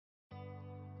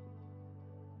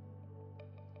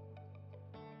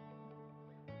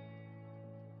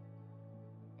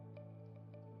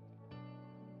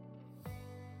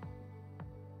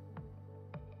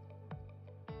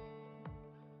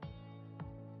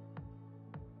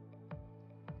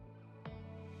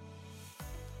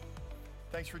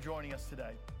Thanks for joining us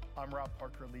today. I'm Rob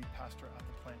Parker, lead pastor at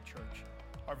the Plant Church.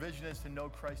 Our vision is to know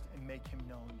Christ and make him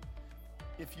known.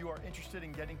 If you are interested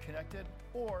in getting connected,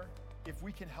 or if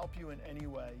we can help you in any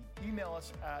way, email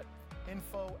us at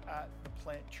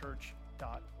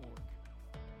info@theplantchurch.org.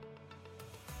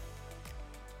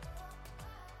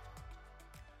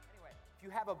 If you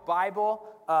have a Bible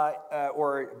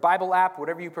or Bible app,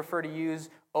 whatever you prefer to use,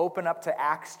 open up to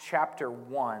Acts chapter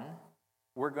 1.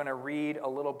 We're going to read a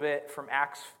little bit from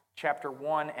Acts chapter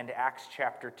 1 and Acts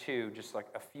chapter 2, just like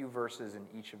a few verses in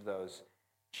each of those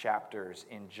chapters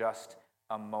in just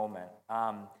a moment.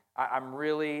 I'm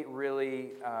really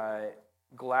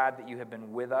glad that you have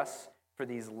been with us for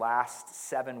these last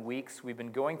 7 weeks. We've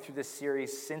been going through this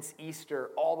series since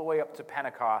Easter all the way up to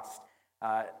Pentecost,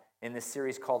 in this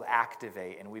series called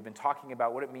Activate. And we've been talking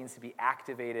about what it means to be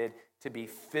activated, to be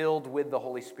filled with the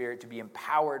Holy Spirit, to be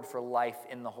empowered for life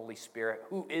in the Holy Spirit.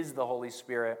 Who is the Holy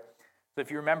Spirit? So if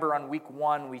you remember on week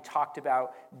 1, we talked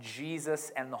about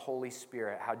Jesus and the Holy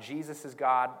Spirit, how Jesus is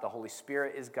God, the Holy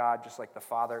Spirit is God, just like the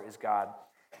Father is God.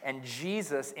 And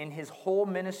Jesus, in his whole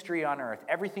ministry on earth,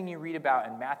 everything you read about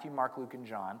in Matthew, Mark, Luke, and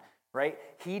John, right?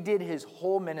 He did his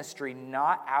whole ministry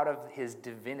not out of his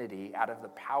divinity, out of the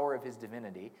power of his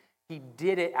divinity. He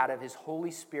did it out of his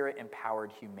Holy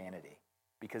Spirit-empowered humanity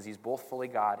because he's both fully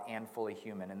God and fully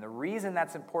human. And the reason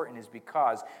that's important is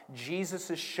because Jesus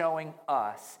is showing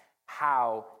us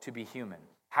how to be human,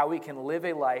 how we can live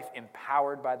a life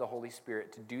empowered by the Holy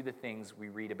Spirit to do the things we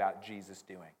read about Jesus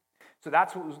doing. So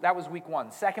that was week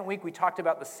 1. Second week, we talked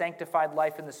about the sanctified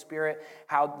life in the Spirit,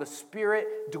 how the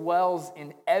Spirit dwells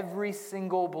in every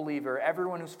single believer,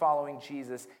 everyone who's following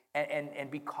Jesus.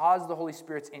 And because the Holy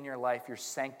Spirit's in your life, you're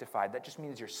sanctified. That just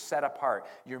means you're set apart.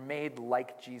 You're made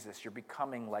like Jesus. You're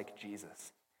becoming like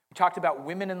Jesus. We talked about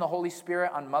women in the Holy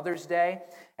Spirit on Mother's Day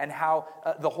and how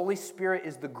the Holy Spirit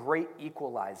is the great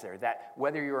equalizer, that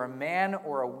whether you're a man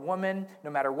or a woman, no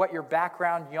matter what your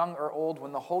background, young or old,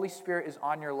 when the Holy Spirit is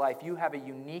on your life, you have a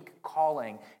unique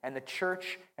calling, and the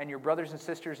church and your brothers and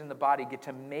sisters in the body get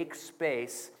to make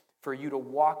space for you to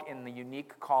walk in the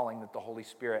unique calling that the Holy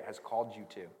Spirit has called you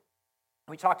to.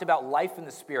 We talked about life in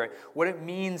the Spirit, what it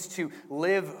means to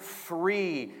live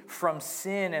free from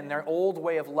sin and their old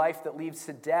way of life that leads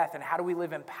to death, and how do we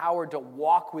live empowered to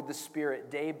walk with the Spirit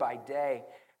day by day.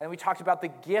 And we talked about the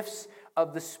gifts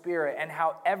of the Spirit and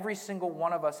how every single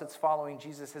one of us that's following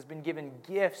Jesus has been given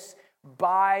gifts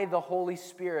by the Holy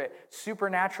Spirit,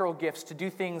 supernatural gifts to do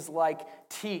things like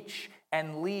teach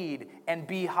and lead and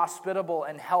be hospitable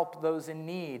and help those in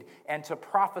need and to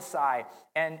prophesy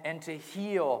and to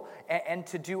heal and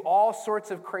to do all sorts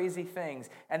of crazy things.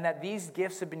 And that these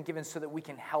gifts have been given so that we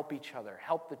can help each other,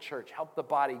 help the church, help the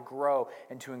body grow,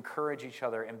 and to encourage each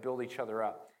other and build each other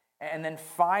up. And then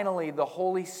finally, the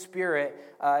Holy Spirit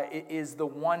is the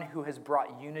one who has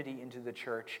brought unity into the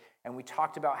church. And we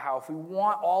talked about how if we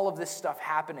want all of this stuff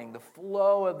happening, the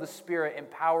flow of the Spirit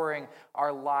empowering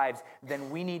our lives, then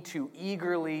we need to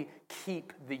eagerly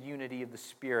keep the unity of the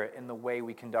Spirit in the way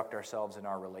we conduct ourselves in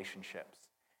our relationships.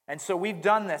 And so we've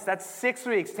done this. That's 6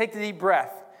 weeks. Take the deep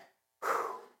breath.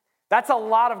 That's a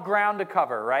lot of ground to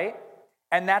cover, right?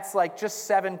 And that's like just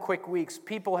 7 quick weeks.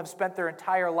 People have spent their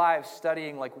entire lives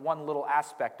studying like one little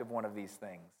aspect of one of these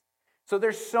things. So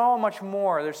there's so much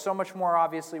more. There's so much more,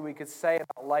 obviously, we could say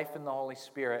about life in the Holy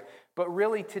Spirit. But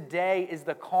really, today is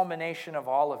the culmination of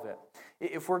all of it.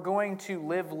 If we're going to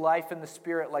live life in the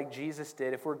Spirit like Jesus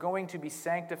did, if we're going to be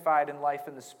sanctified in life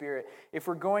in the Spirit, if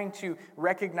we're going to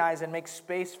recognize and make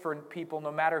space for people,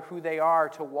 no matter who they are,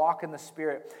 to walk in the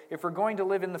Spirit, if we're going to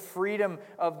live in the freedom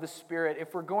of the Spirit,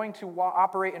 if we're going to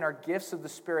operate in our gifts of the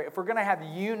Spirit, if we're going to have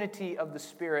unity of the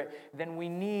Spirit, then we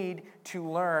need to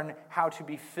learn how to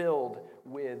be filled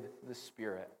with the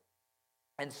Spirit.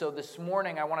 And so this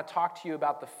morning, I want to talk to you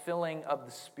about the filling of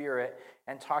the Spirit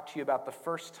and talk to you about the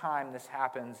first time this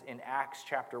happens in Acts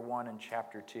chapter 1 and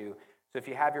chapter 2. So if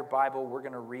you have your Bible, we're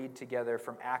going to read together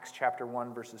from Acts chapter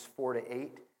 1, verses 4 to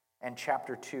 8, and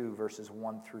chapter 2, verses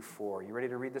 1 through 4. You ready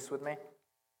to read this with me?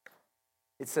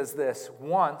 It says this: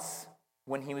 Once,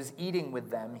 when he was eating with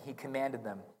them, he commanded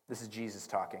them, this is Jesus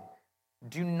talking,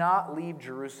 "Do not leave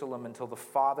Jerusalem until the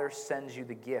Father sends you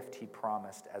the gift he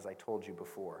promised, as I told you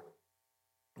before.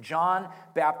 John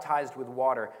baptized with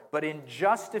water, but in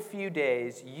just a few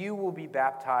days you will be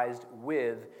baptized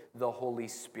with the Holy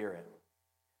Spirit."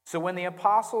 So when the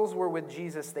apostles were with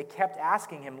Jesus, they kept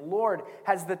asking him, "Lord,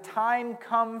 has the time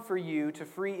come for you to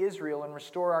free Israel and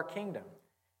restore our kingdom?"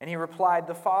 And he replied,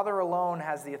 "The Father alone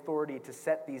has the authority to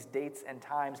set these dates and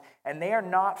times, and they are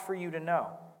not for you to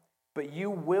know. But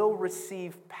you will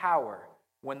receive power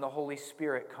when the Holy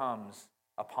Spirit comes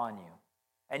upon you.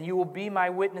 And you will be my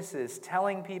witnesses,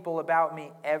 telling people about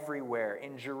me everywhere,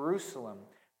 in Jerusalem,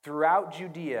 throughout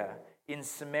Judea, in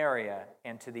Samaria,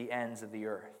 and to the ends of the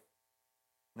earth.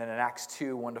 And then in Acts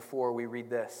 2, 1-4, we read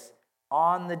this.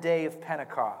 On the day of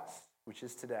Pentecost, which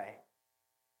is today,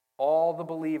 all the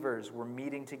believers were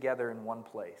meeting together in one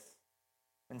place.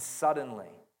 And suddenly,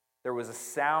 there was a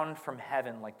sound from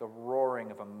heaven like the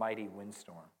roaring of a mighty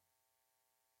windstorm.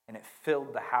 And it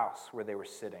filled the house where they were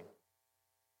sitting.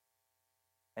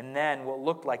 And then what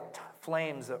looked like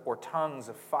flames or tongues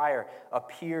of fire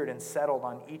appeared and settled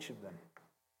on each of them.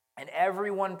 And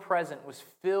everyone present was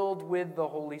filled with the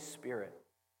Holy Spirit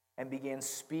and began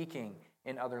speaking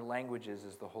in other languages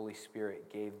as the Holy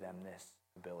Spirit gave them this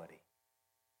ability.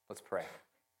 Let's pray.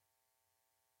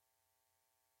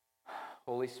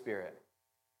 Holy Spirit,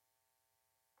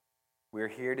 we're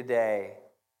here today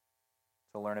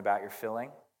to learn about your filling.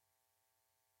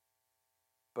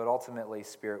 But ultimately,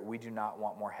 Spirit, we do not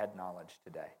want more head knowledge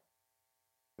today.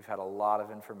 We've had a lot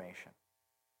of information.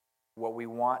 What we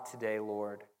want today,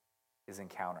 Lord, is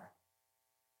encounter.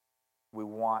 We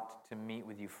want to meet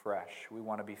with you fresh. We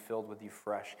want to be filled with you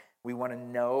fresh. We want to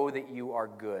know that you are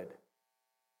good.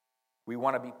 We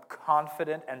want to be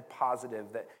confident and positive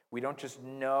that we don't just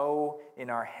know in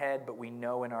our head, but we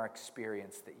know in our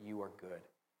experience that you are good.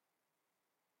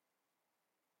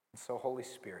 And so, Holy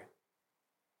Spirit,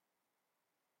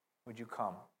 would you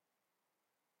come?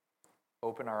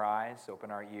 Open our eyes,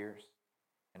 open our ears,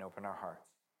 and open our hearts.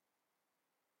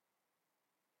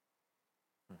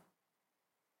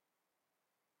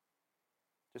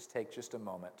 Just take just a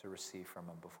moment to receive from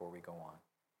him before we go on.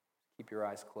 Keep your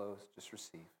eyes closed. Just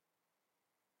receive.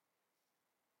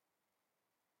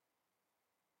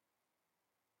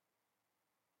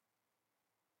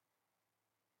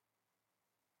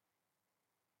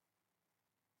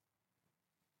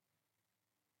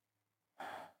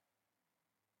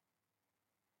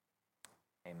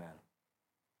 Amen.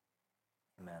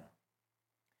 Amen.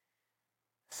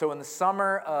 So in the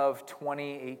summer of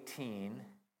 2018,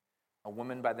 a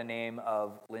woman by the name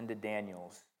of Linda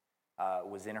Daniels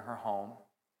was in her home.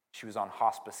 She was on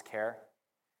hospice care.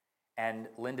 And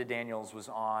Linda Daniels was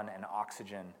on an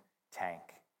oxygen tank.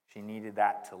 She needed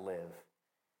that to live.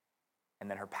 And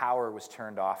then her power was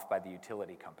turned off by the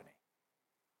utility company.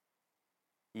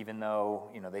 Even though,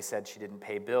 they said she didn't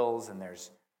pay bills, and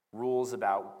there's rules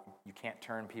about you can't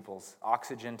turn people's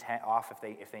oxygen off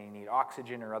if they need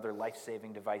oxygen or other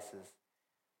life-saving devices.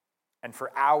 And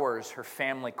for hours, her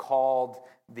family called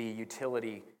the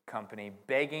utility company,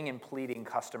 begging and pleading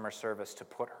customer service to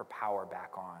put her power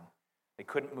back on. They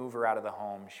couldn't move her out of the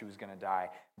home. She was going to die.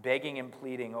 Begging and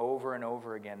pleading over and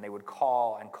over again. They would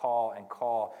call and call and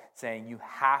call, saying, you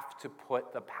have to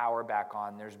put the power back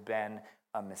on. There's been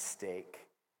a mistake.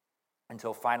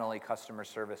 Until finally customer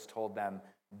service told them,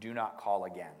 do not call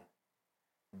again.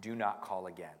 Do not call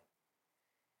again.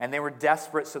 And they were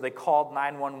desperate, so they called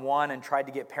 911 and tried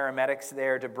to get paramedics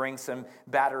there to bring some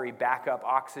battery backup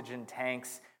oxygen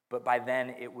tanks. But by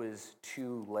then, it was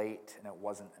too late, and it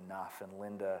wasn't enough. And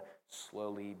Linda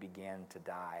slowly began to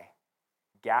die,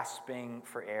 gasping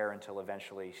for air until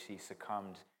eventually she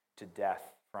succumbed to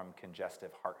death from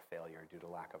congestive heart failure due to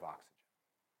lack of oxygen.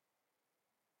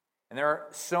 And there are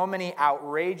so many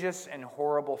outrageous and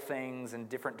horrible things and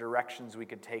different directions we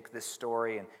could take this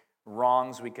story, and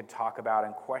wrongs we could talk about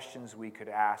and questions we could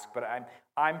ask. But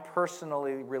I'm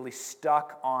personally really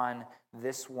stuck on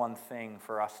this one thing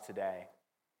for us today.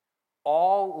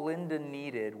 All Linda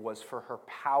needed was for her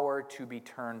power to be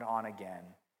turned on again,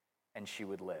 and she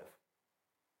would live.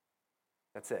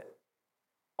 That's it.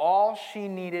 All she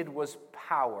needed was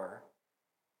power,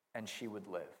 and she would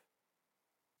live.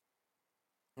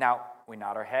 Now, we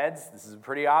nod our heads. This is a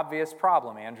pretty obvious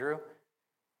problem, Andrew.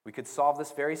 We could solve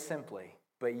this very simply.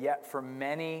 But yet, for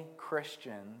many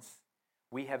Christians,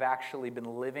 we have actually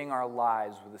been living our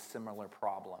lives with a similar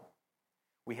problem.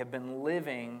 We have been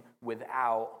living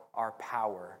without our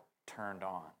power turned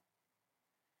on.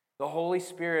 The Holy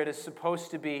Spirit is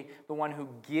supposed to be the one who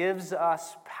gives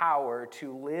us power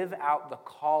to live out the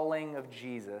calling of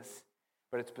Jesus,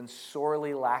 but it's been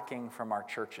sorely lacking from our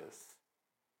churches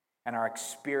and our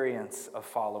experience of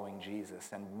following Jesus.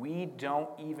 And we don't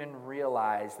even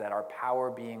realize that our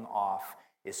power being off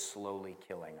is slowly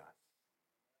killing us.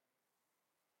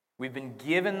 We've been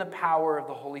given the power of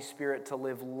the Holy Spirit to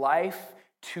live life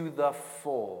to the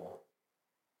full,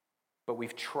 but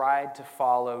we've tried to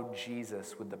follow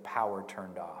Jesus with the power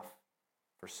turned off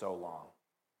for so long.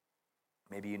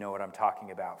 Maybe you know what I'm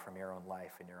talking about from your own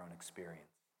life and your own experience.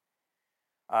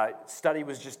 Study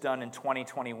was just done in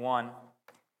 2021,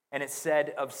 and it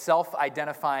said of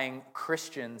self-identifying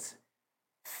Christians,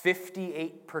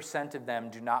 58% of them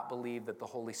do not believe that the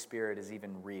Holy Spirit is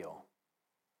even real.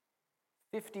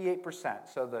 58%.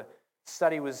 So the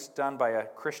study was done by a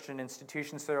Christian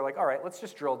institution, so they're like, all right, let's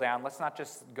just drill down. Let's not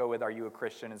just go with, are you a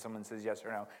Christian? And someone says yes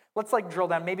or no. Let's drill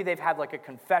down. Maybe they've had a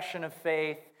confession of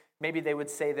faith. Maybe they would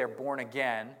say they're born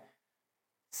again.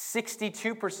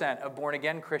 62% of born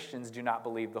again Christians do not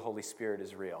believe the Holy Spirit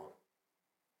is real.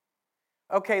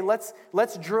 Okay, let's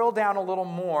drill down a little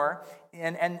more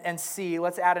and see.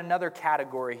 Let's add another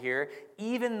category here.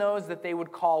 Even those that they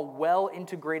would call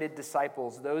well-integrated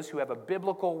disciples, those who have a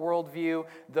biblical worldview,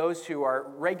 those who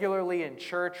are regularly in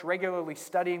church, regularly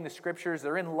studying the scriptures,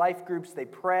 they're in life groups, they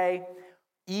pray.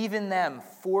 Even them,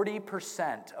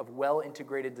 40% of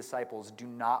well-integrated disciples do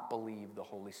not believe the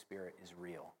Holy Spirit is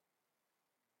real,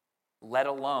 let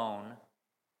alone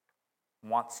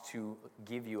wants to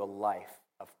give you a life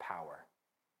of power.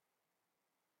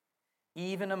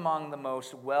 Even among the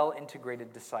most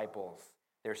well-integrated disciples,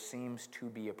 there seems to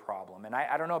be a problem. And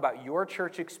I don't know about your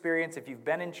church experience. If you've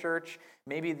been in church,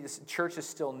 maybe this church is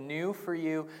still new for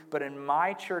you. But in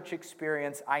my church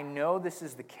experience, I know this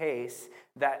is the case,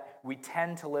 that we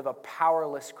tend to live a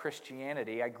powerless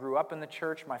Christianity. I grew up in the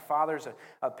church. My father's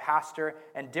a pastor.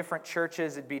 And different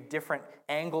churches, it'd be different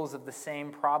angles of the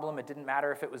same problem. It didn't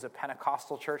matter if it was a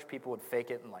Pentecostal church. People would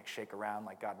fake it and shake around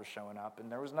like God was showing up.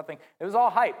 And there was nothing. It was all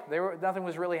hype. Nothing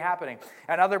was really happening.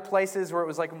 And other places where it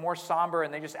was more somber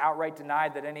and they just outright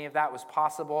denied that any of that was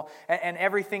possible. And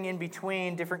everything in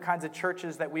between, different kinds of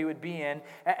churches that we would be in.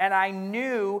 And I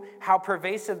knew how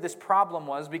pervasive this problem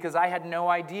was because I had no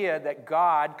idea that God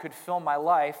could fill my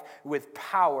life with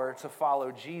power to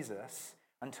follow Jesus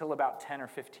until about 10 or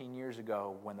 15 years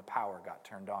ago when the power got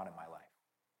turned on in my life.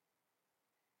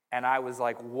 And I was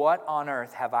like, what on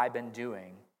earth have I been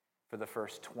doing for the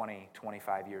first 20,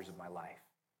 25 years of my life?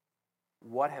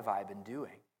 What have I been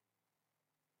doing?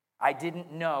 I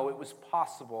didn't know it was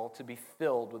possible to be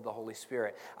filled with the Holy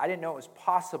Spirit. I didn't know it was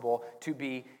possible to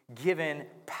be given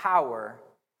power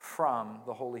from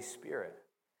the Holy Spirit.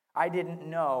 I didn't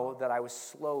know that I was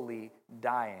slowly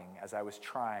dying as I was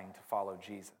trying to follow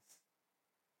Jesus.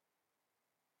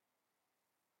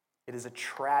 It is a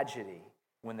tragedy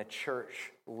when the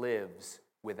church lives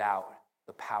without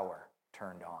the power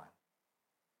turned on.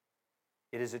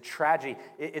 It is a tragedy.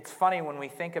 It's funny when we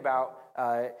think about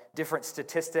different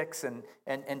statistics and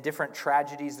different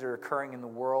tragedies that are occurring in the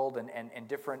world and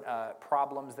different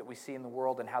problems that we see in the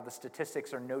world, and how the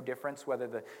statistics are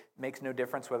makes no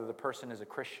difference whether the person is a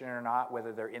Christian or not,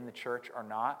 whether they're in the church or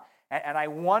not. And I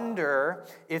wonder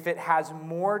if it has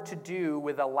more to do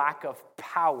with a lack of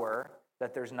power,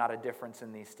 that there's not a difference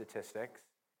in these statistics,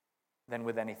 than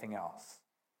with anything else.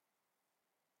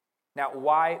 Now,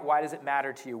 why does it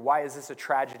matter to you? Why is this a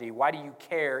tragedy? Why do you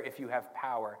care if you have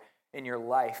power in your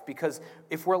life? Because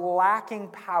if we're lacking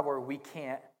power, we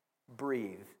can't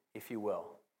breathe, if you will,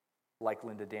 like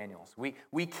Linda Daniels.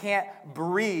 We can't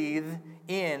breathe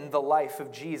in the life of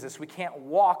Jesus. We can't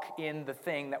walk in the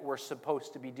thing that we're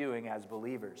supposed to be doing as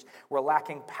believers. We're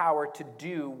lacking power to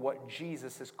do what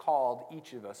Jesus has called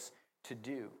each of us to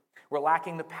do. We're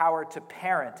lacking the power to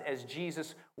parent as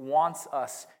Jesus wants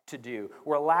us to do.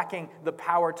 We're lacking the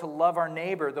power to love our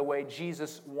neighbor the way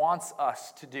Jesus wants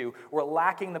us to do. We're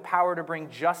lacking the power to bring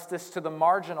justice to the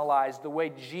marginalized the way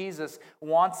Jesus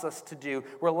wants us to do.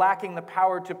 We're lacking the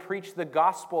power to preach the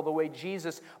gospel the way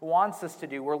Jesus wants us to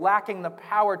do. We're lacking the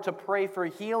power to pray for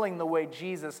healing the way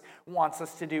Jesus wants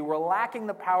us to do. We're lacking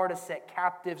the power to set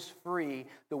captives free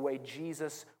the way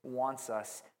Jesus wants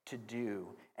us to do.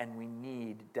 And we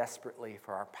need desperately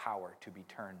for our power to be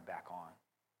turned back on.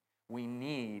 We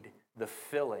need the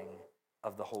filling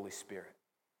of the Holy Spirit.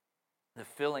 The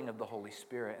filling of the Holy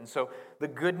Spirit. And so the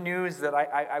good news that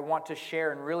I want to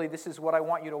share, and really this is what I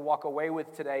want you to walk away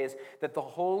with today, is that the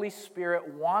Holy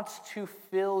Spirit wants to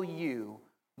fill you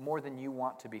more than you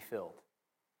want to be filled.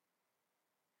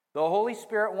 The Holy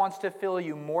Spirit wants to fill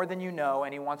you more than you know,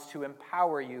 and He wants to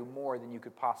empower you more than you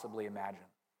could possibly imagine.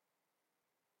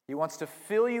 He wants to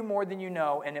fill you more than you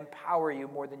know and empower you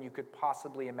more than you could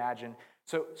possibly imagine.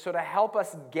 So to help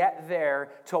us get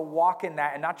there, to walk in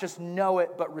that and not just know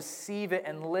it, but receive it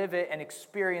and live it and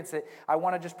experience it, I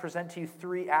want to just present to you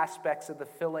 3 aspects of the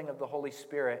filling of the Holy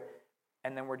Spirit,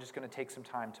 and then we're just going to take some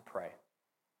time to pray.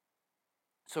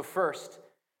 So first,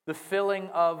 the filling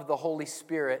of the Holy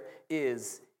Spirit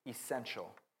is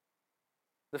essential.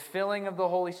 The filling of the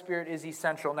Holy Spirit is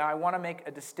essential. Now, I want to make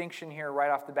a distinction here right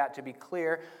off the bat to be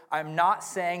clear. I'm not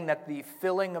saying that the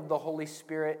filling of the Holy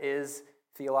Spirit is,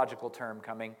 theological term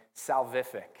coming,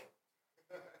 salvific.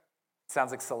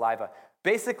 Sounds like saliva.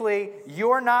 Basically,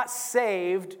 you're not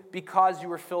saved because you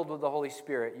were filled with the Holy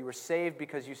Spirit. You were saved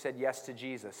because you said yes to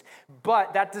Jesus.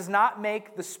 But that does not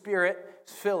make the Spirit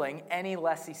filling any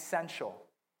less essential.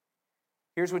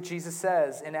 Here's what Jesus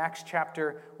says in Acts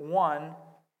chapter 1,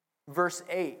 verse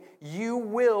 8. You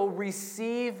will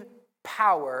receive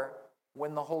power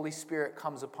when the Holy Spirit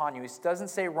comes upon you. He doesn't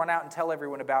say run out and tell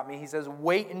everyone about me. He says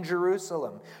wait in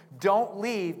Jerusalem. Don't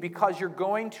leave because you're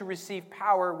going to receive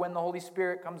power when the Holy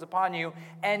Spirit comes upon you.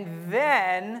 And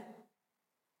then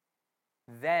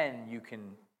you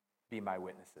can be my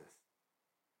witnesses.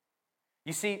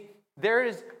 You see,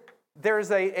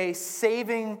 there's a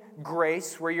saving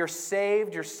grace where you're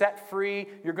saved, you're set free,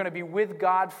 you're going to be with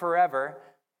God forever,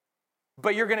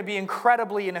 but you're going to be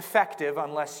incredibly ineffective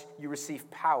unless you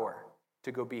receive power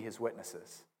to go be his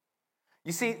witnesses.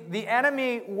 You see, the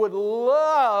enemy would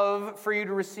love for you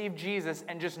to receive Jesus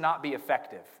and just not be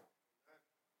effective.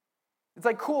 It's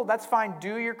like, cool, that's fine.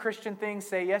 Do your Christian thing,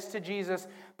 say yes to Jesus,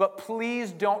 but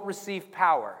please don't receive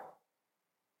power.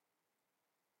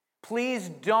 Please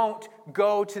don't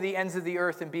go to the ends of the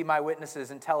earth and be my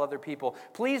witnesses and tell other people.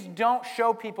 Please don't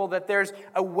show people that there's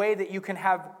a way that you can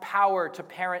have power to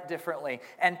parent differently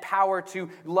and power to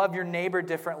love your neighbor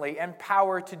differently and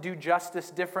power to do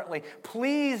justice differently.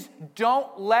 Please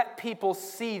don't let people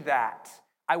see that.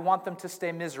 I want them to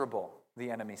stay miserable,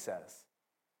 the enemy says.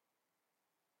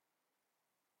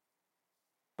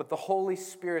 But the Holy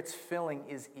Spirit's filling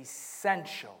is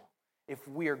essential if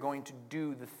we are going to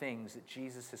do the things that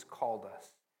Jesus has called us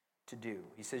to do.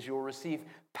 He says you will receive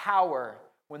power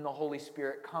when the Holy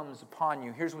Spirit comes upon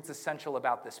you. Here's what's essential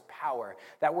about this power.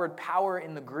 That word power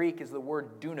in the Greek is the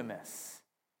word dunamis.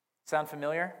 Sound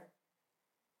familiar?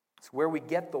 It's where we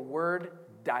get the word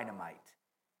dynamite.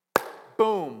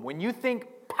 Boom. When you think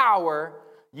power,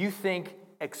 you think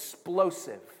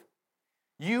explosive.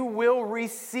 You will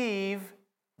receive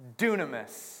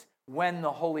dunamis when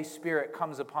the Holy Spirit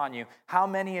comes upon you. How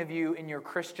many of you in your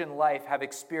Christian life have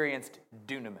experienced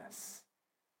dunamis?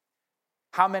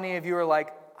 How many of you are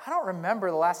like, I don't remember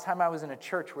the last time I was in a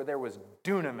church where there was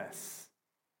dunamis?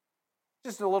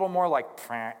 Just a little more like,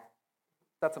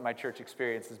 that's what my church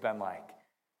experience has been like.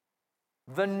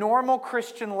 The normal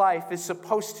Christian life is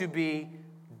supposed to be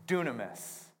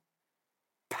dunamis,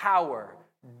 power,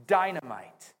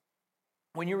 dynamite.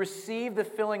 When you receive the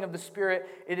filling of the Spirit,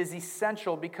 it is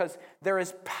essential because there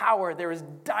is power, there is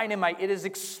dynamite, it is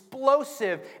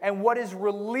explosive, and what is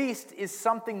released is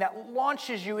something that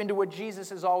launches you into what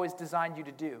Jesus has always designed you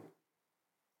to do.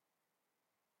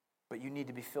 But you need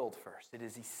to be filled first. It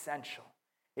is essential.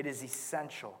 It is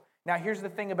essential. Now, here's the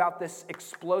thing about this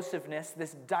explosiveness,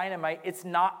 this dynamite, it's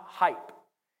not hype.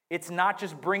 It's not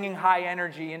just bringing high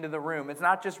energy into the room. It's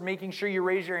not just making sure you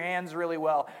raise your hands really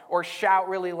well or shout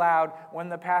really loud when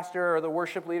the pastor or the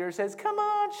worship leader says, come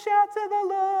on, shout to the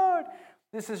Lord.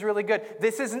 This is really good.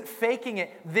 This isn't faking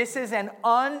it. This is an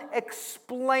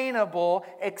unexplainable,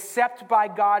 except by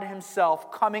God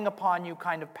himself, coming upon you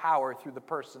kind of power through the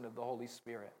person of the Holy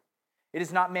Spirit. It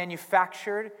is not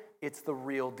manufactured. It's the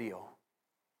real deal.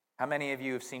 How many of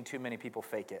you have seen too many people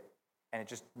fake it? And it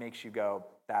just makes you go,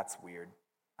 that's weird.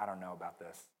 I don't know about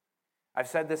this. I've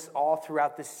said this all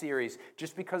throughout this series.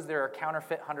 Just because there are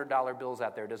counterfeit $100 bills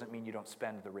out there doesn't mean you don't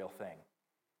spend the real thing.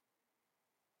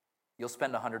 You'll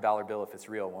spend a $100 bill if it's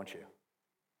real, won't you?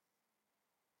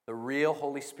 The real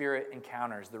Holy Spirit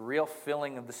encounters, the real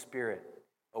filling of the Spirit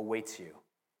awaits you.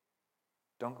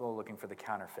 Don't go looking for the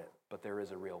counterfeit, but there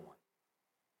is a real one.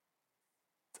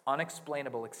 It's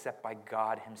unexplainable except by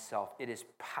God himself. It is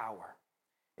power.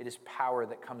 It is power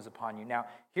that comes upon you. Now,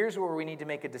 here's where we need to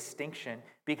make a distinction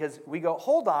because we go,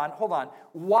 hold on.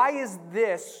 Why is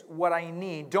this what I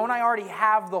need? Don't I already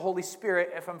have the Holy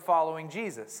Spirit if I'm following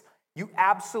Jesus? You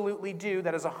absolutely do.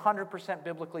 That is 100%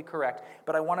 biblically correct.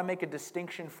 But I want to make a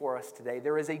distinction for us today.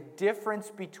 There is a difference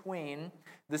between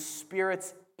the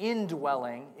Spirit's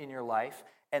indwelling in your life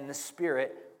and the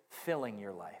Spirit filling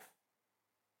your life.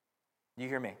 You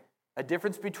hear me? A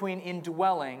difference between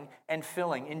indwelling and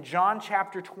filling. In John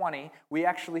chapter 20, we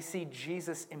actually see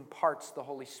Jesus imparts the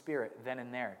Holy Spirit then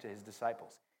and there to his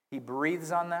disciples. He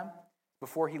breathes on them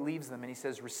before he leaves them, and he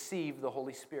says, receive the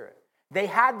Holy Spirit. They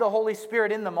had the Holy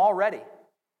Spirit in them already.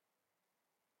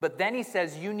 But then he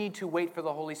says, you need to wait for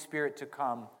the Holy Spirit to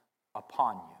come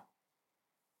upon you.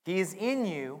 He is in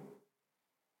you,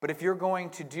 but if you're going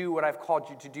to do what I've called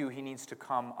you to do, he needs to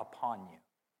come upon you.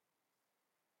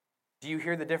 Do you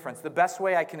hear the difference? The best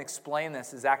way I can explain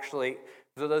this is actually,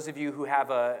 for those of you who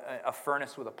have a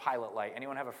furnace with a pilot light.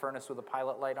 Anyone have a furnace with a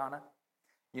pilot light on it?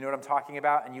 You know what I'm talking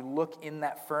about? And you look in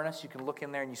that furnace, you can look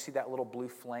in there and you see that little blue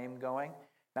flame going.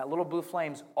 That little blue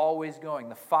flame's always going.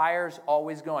 The fire's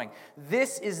always going.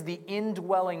 This is the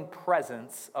indwelling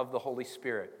presence of the Holy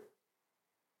Spirit.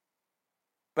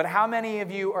 But how many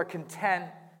of you are content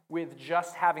with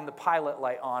just having the pilot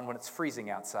light on when it's freezing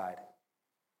outside?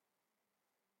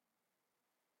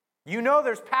 You know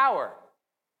there's power.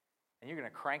 And you're going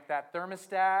to crank that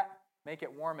thermostat, make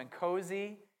it warm and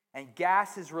cozy, and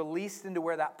gas is released into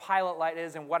where that pilot light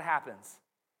is, and what happens?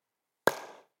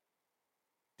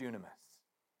 Dunamis.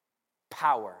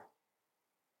 Power.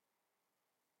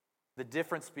 The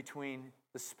difference between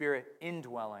the Spirit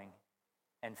indwelling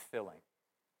and filling.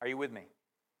 Are you with me?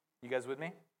 You guys with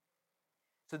me?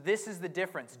 So this is the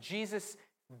difference. Jesus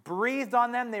breathed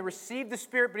on them. They received the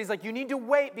Spirit, but he's like, you need to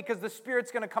wait because the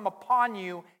Spirit's going to come upon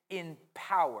you in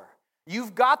power.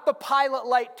 You've got the pilot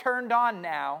light turned on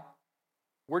now.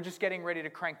 We're just getting ready to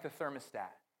crank the thermostat.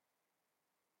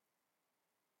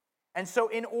 And so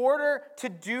in order to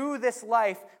do this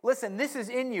life, listen, this is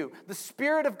in you. The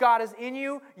Spirit of God is in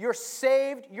you. You're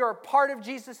saved. You're a part of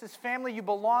Jesus' family. You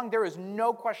belong. There is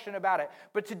no question about it.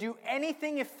 But to do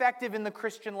anything effective in the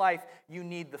Christian life, you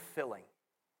need the filling.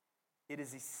 It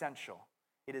is essential.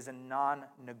 It is a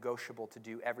non-negotiable to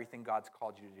do everything God's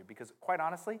called you to do. Because quite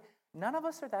honestly, none of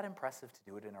us are that impressive to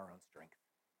do it in our own strength,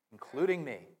 including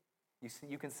me.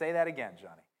 You can say that again,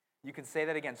 Johnny. You can say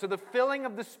that again. So the filling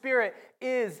of the Spirit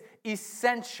is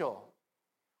essential.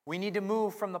 We need to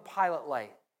move from the pilot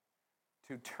light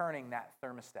to turning that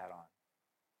thermostat on.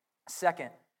 Second,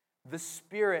 the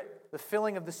Spirit, the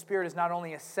filling of the Spirit is not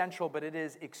only essential, but it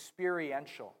is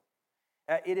experiential.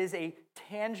 It is a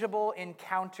tangible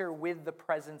encounter with the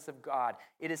presence of God.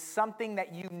 It is something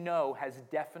that you know has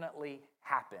definitely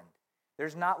happened.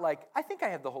 There's not like, I think I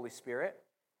have the Holy Spirit.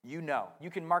 You know.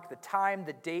 You can mark the time,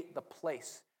 the date, the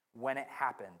place when it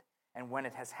happened and when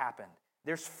it has happened.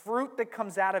 There's fruit that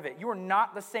comes out of it. You are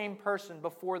not the same person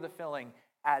before the filling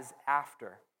as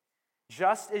after.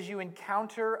 Just as you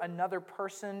encounter another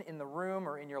person in the room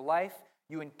or in your life,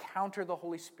 you encounter the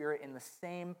Holy Spirit in the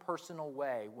same personal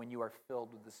way when you are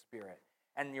filled with the Spirit.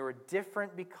 And you're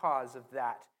different because of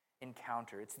that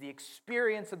encounter. It's the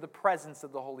experience of the presence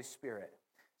of the Holy Spirit.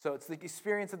 So it's the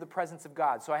experience of the presence of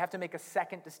God. So I have to make a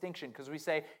second distinction because we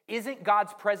say, isn't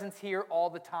God's presence here all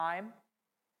the time?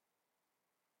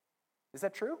 Is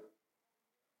that true?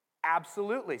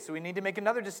 Absolutely. So we need to make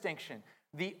another distinction.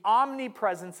 The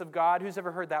omnipresence of God, who's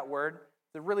ever heard that word?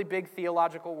 It's a really big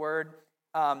theological word.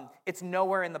 It's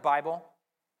nowhere in the Bible,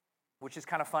 which is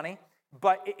kind of funny,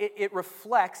 but it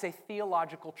reflects a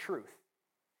theological truth.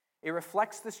 It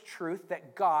reflects this truth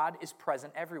that God is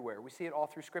present everywhere. We see it all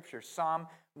through Scripture. Psalm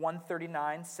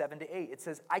 139, 7-8. It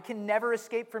says, I can never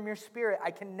escape from your Spirit. I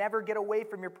can never get away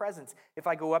from your presence. If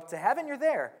I go up to heaven, you're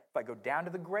there. If I go down to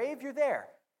the grave, you're there.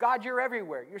 God, you're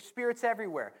everywhere. Your Spirit's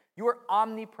everywhere. You are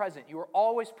omnipresent. You are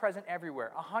always present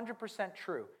everywhere. 100%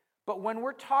 true. But when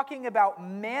we're talking about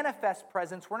manifest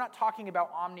presence, we're not talking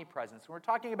about omnipresence. When we're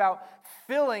talking about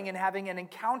filling and having an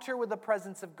encounter with the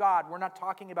presence of God, we're not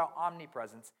talking about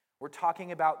omnipresence. We're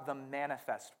talking about the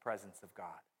manifest presence of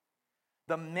God.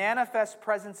 The manifest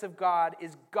presence of God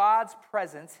is God's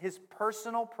presence, his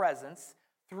personal presence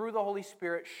through the Holy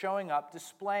Spirit showing up,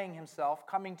 displaying himself,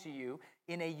 coming to you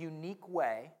in a unique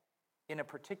way, in a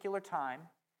particular time,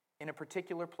 in a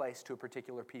particular place, to a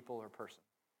particular people or person.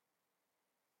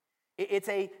 It's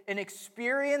an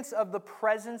experience of the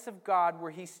presence of God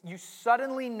where you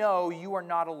suddenly know you are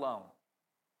not alone.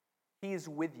 He is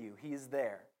with you. He is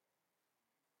there.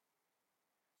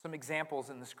 Some examples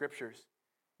in the Scriptures.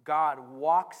 God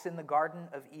walks in the Garden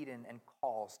of Eden and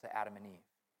calls to Adam and Eve.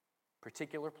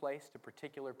 Particular place to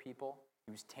particular people.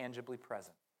 He was tangibly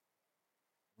present.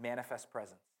 Manifest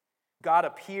presence. God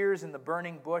appears in the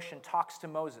burning bush and talks to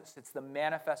Moses. It's the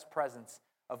manifest presence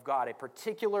of God, a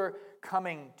particular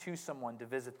coming to someone to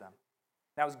visit them.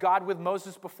 Now, is God with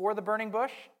Moses before the burning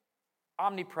bush?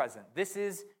 Omnipresent. This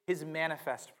is his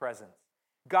manifest presence.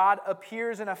 God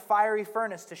appears in a fiery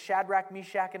furnace to Shadrach,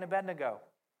 Meshach, and Abednego.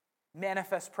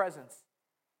 Manifest presence.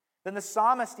 Then the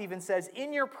psalmist even says,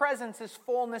 in your presence is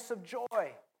fullness of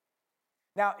joy.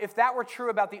 Now, if that were true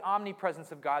about the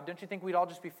omnipresence of God, don't you think we'd all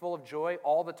just be full of joy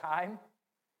all the time?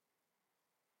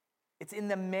 It's in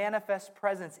the manifest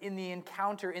presence, in the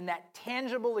encounter, in that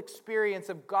tangible experience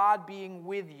of God being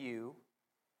with you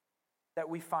that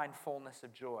we find fullness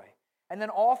of joy. And then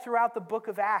all throughout the book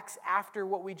of Acts, after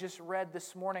what we just read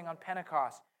this morning on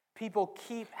Pentecost, people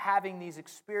keep having these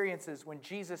experiences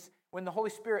when the Holy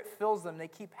Spirit fills them, they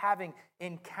keep having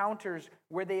encounters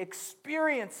where they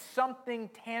experience something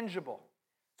tangible.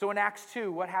 So in Acts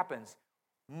 2, what happens?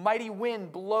 Mighty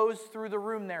wind blows through the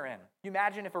room they're in. Can you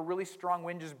imagine if a really strong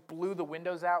wind just blew the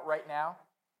windows out right now?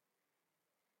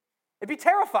 It'd be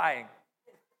terrifying.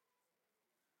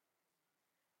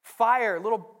 Fire,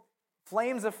 little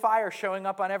flames of fire showing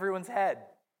up on everyone's head.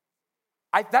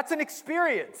 That's an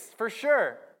experience, for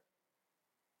sure.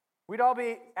 We'd all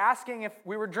be asking if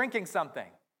we were drinking something.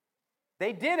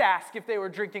 They did ask if they were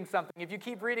drinking something. If you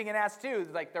keep reading in Acts 2,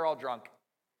 it's like they're all drunk.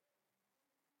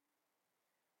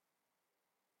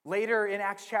 Later in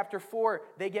Acts chapter 4,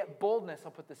 they get boldness.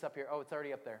 I'll put this up here. Oh, it's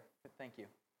already up there. Thank you.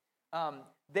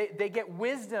 They get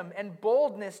wisdom and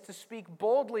boldness to speak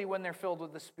boldly when they're filled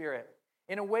with the Spirit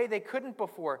in a way they couldn't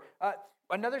before.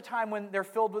 Another time when they're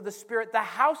filled with the Spirit, the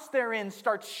house they're in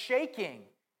starts shaking.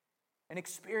 An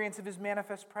experience of his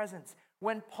manifest presence.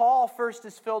 When Paul first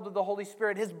is filled with the Holy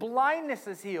Spirit, his blindness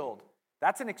is healed.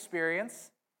 That's an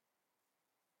experience.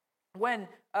 When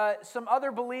some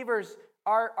other believers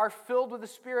are filled with the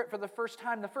Spirit for the first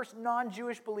time, the first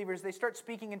non-Jewish believers, they start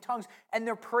speaking in tongues, and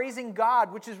they're praising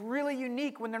God, which is really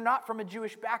unique when they're not from a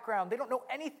Jewish background. They don't know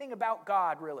anything about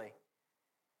God, really.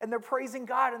 And they're praising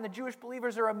God, and the Jewish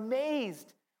believers are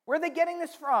amazed. Where are they getting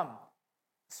this from?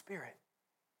 The Spirit.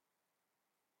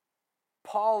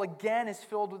 Paul again is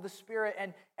filled with the Spirit,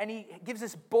 and he gives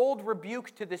this bold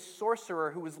rebuke to this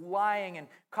sorcerer who was lying and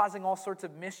causing all sorts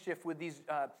of mischief with these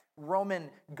Roman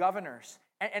governors.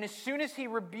 And as soon as he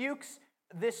rebukes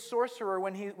this sorcerer,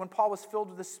 when Paul was filled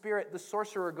with the Spirit, the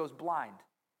sorcerer goes blind.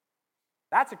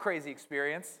 That's a crazy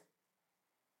experience.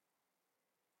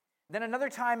 Then another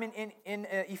time in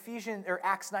Ephesians or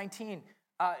Acts 19,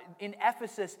 in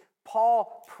Ephesus,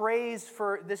 Paul prays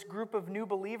for this group of new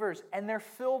believers, and they're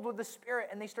filled with the Spirit,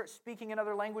 and they start speaking in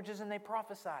other languages, and they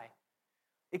prophesy.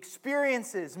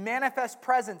 Experiences, manifest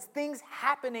presence, things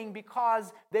happening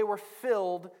because they were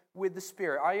filled with the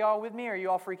Spirit. Are you all with me, or are you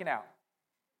all freaking out?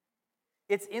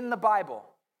 It's in the Bible.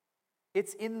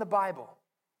 It's in the Bible.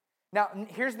 Now,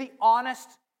 here's the honest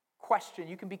question.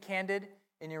 You can be candid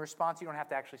in your response. You don't have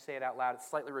to actually say it out loud. It's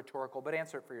slightly rhetorical, but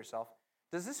answer it for yourself.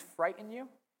 Does this frighten you?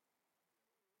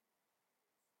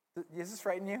 Does this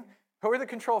frighten you? Where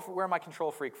are my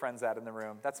control freak friends at in the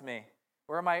room? That's me.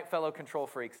 Where are my fellow control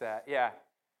freaks at? Yeah.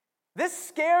 This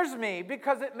scares me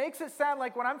because it makes it sound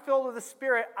like when I'm filled with the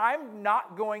Spirit, I'm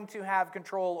not going to have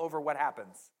control over what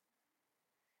happens.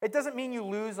 It doesn't mean you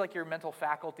lose like your mental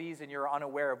faculties and you're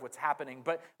unaware of what's happening,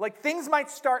 but like things might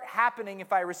start happening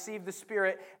if I receive the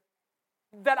Spirit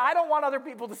that I don't want other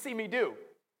people to see me do.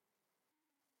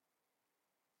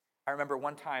 I remember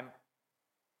one time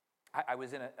I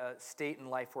was in a state in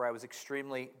life where I was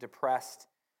extremely depressed,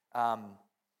 and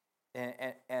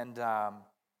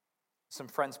some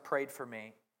friends prayed for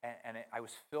me, and I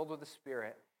was filled with the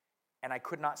Spirit, and I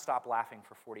could not stop laughing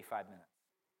for 45 minutes.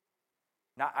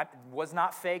 It was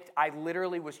not faked. I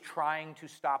literally was trying to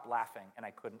stop laughing, and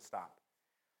I couldn't stop.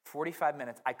 45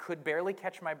 minutes. I could barely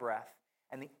catch my breath,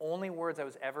 and the only words I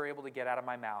was ever able to get out of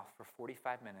my mouth for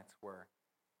 45 minutes were,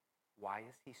 "Why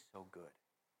is he so good?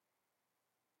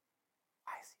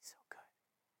 Why is he so good?"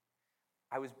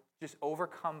 I was just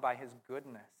overcome by his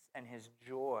goodness and his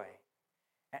joy.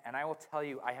 And I will tell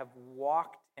you, I have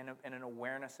walked in an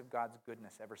awareness of God's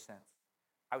goodness ever since.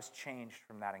 I was changed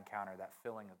from that encounter, that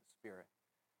filling of the Spirit,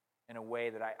 in a way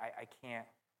that I can't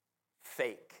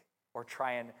fake or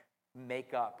try and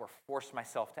make up or force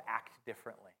myself to act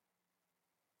differently.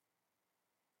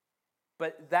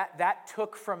 But that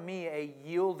took from me a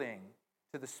yielding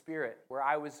to the Spirit where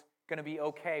I was going to be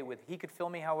okay with he could fill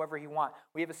me however he wants.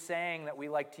 We have a saying that we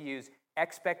like to use,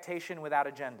 expectation without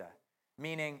agenda.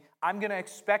 Meaning, I'm going to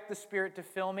expect the Spirit to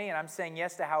fill me, and I'm saying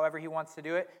yes to however he wants to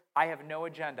do it. I have no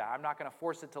agenda. I'm not going to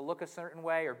force it to look a certain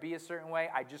way or be a certain way.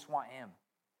 I just want him.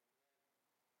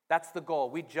 That's the goal.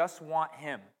 We just want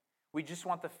him. We just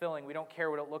want the filling. We don't care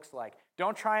what it looks like.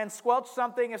 Don't try and squelch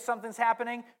something if something's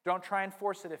happening. Don't try and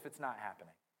force it if it's not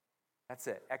happening. That's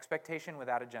it. Expectation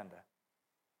without agenda.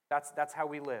 That's how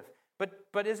we live.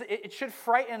 But it should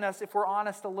frighten us, if we're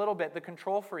honest, a little bit, the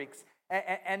control freaks.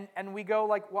 And we go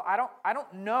like, well, I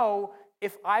don't know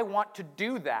if I want to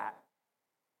do that.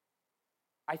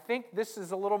 I think this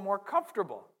is a little more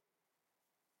comfortable.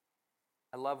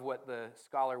 I love what the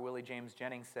scholar Willie James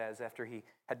Jennings says after he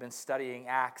had been studying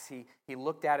Acts. He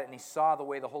looked at it and he saw the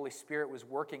way the Holy Spirit was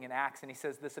working in Acts, and he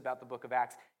says this about the book of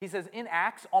Acts. He says, in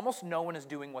Acts, almost no one is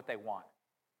doing what they want.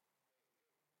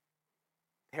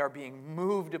 They are being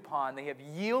moved upon. They have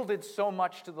yielded so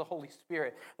much to the Holy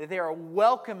Spirit that they are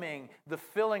welcoming the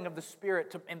filling of the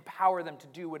Spirit to empower them to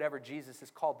do whatever Jesus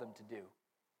has called them to do.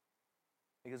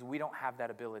 Because we don't have that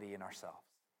ability in ourselves.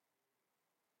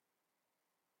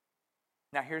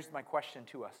 Now, here's my question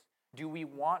to us. Do we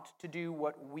want to do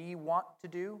what we want to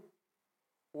do?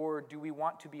 Or do we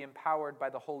want to be empowered by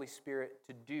the Holy Spirit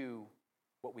to do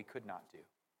what we could not do?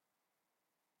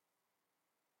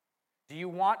 Do you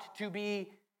want to be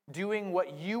doing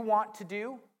what you want to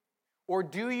do? Or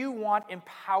do you want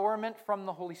empowerment from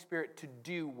the Holy Spirit to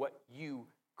do what you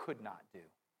could not do?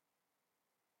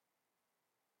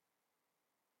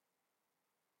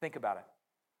 Think about it.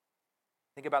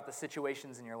 Think about the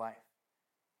situations in your life.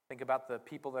 Think about the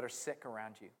people that are sick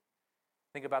around you.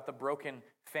 Think about the broken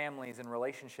families and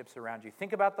relationships around you.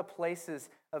 Think about the places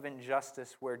of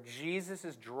injustice where Jesus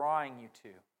is drawing you to.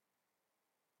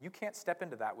 You can't step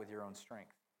into that with your own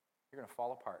strength. You're going to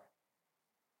fall apart.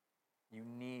 You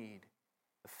need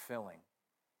the filling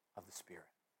of the Spirit.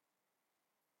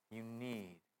 You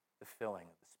need the filling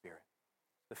of the Spirit.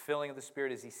 The filling of the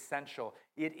Spirit is essential.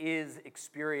 It is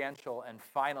experiential. And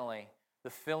finally,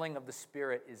 the filling of the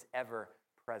Spirit is ever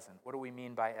present. What do we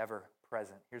mean by ever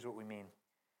present? Here's what we mean.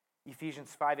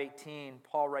 Ephesians 5:18,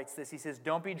 Paul writes this. He says,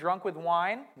 don't be drunk with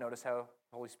wine. Notice how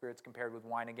the Holy Spirit's compared with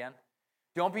wine again.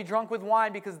 Don't be drunk with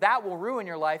wine because that will ruin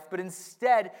your life, but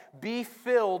instead be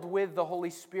filled with the Holy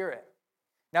Spirit.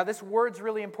 Now, this word's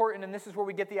really important, and this is where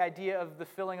we get the idea of the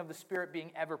filling of the Spirit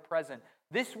being ever present.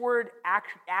 This word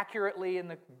accurately in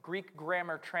the Greek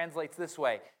grammar translates this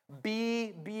way: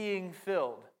 be being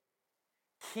filled.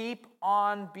 Keep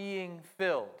on being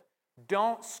filled.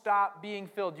 Don't stop being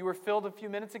filled. You were filled a few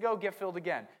minutes ago, get filled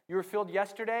again. You were filled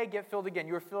yesterday, get filled again.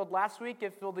 You were filled last week,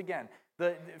 get filled again.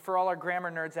 For all our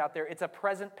grammar nerds out there, it's a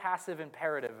present passive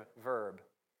imperative verb.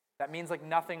 That means like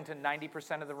nothing to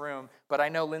 90% of the room, but I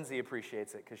know Lindsay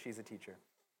appreciates it because she's a teacher.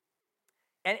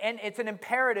 And it's an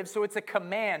imperative, so it's a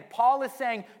command. Paul is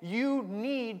saying you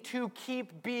need to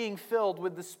keep being filled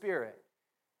with the Spirit.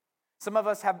 Some of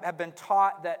us have been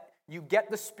taught that you get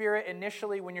the Spirit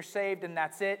initially when you're saved and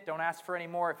that's it. Don't ask for any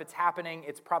more. If it's happening,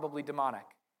 it's probably demonic.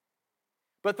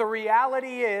 But the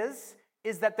reality is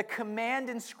that the command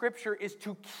in Scripture is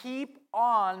to keep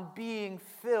on being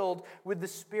filled with the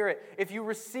Spirit. If you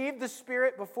received the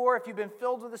Spirit before, if you've been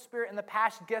filled with the Spirit in the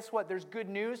past, guess what? There's good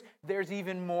news. There's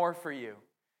even more for you.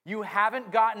 You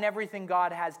haven't gotten everything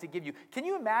God has to give you. Can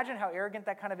you imagine how arrogant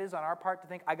that kind of is on our part to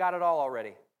think, I got it all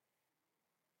already?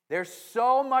 There's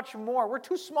so much more. We're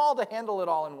too small to handle it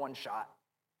all in one shot.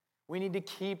 We need to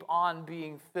keep on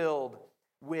being filled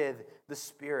with the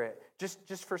Spirit.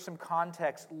 Just for some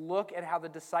context, look at how the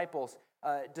disciples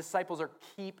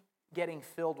keep getting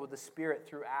filled with the Spirit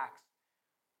through Acts.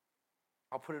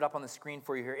 I'll put it up on the screen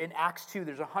for you here. In Acts 2,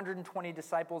 there's 120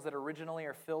 disciples that originally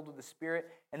are filled with the Spirit,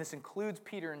 and this includes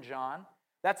Peter and John.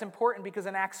 That's important because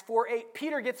in Acts 4:8,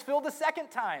 Peter gets filled a second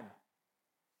time.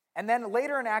 And then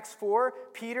later in Acts 4,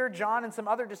 Peter, John, and some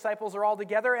other disciples are all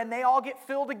together, and they all get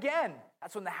filled again.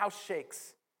 That's when the house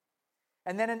shakes.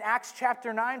 And then in Acts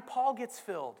chapter 9, Paul gets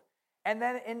filled. And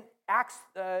then in Acts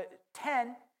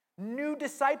 10, new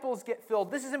disciples get filled.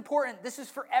 This is important. This is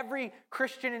for every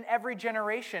Christian in every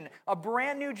generation. A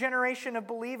brand new generation of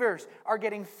believers are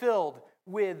getting filled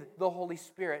with the Holy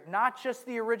Spirit. Not just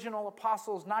the original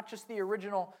apostles, not just the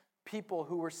original people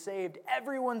who were saved.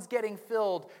 Everyone's getting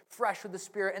filled fresh with the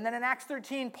Spirit. And then in Acts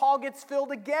 13, Paul gets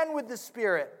filled again with the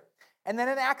Spirit. And then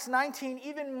in Acts 19,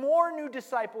 even more new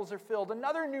disciples are filled.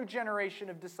 Another new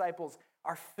generation of disciples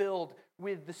are filled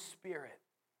with the Spirit.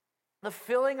 The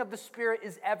filling of the Spirit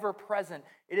is ever present.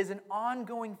 It is an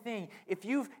ongoing thing. If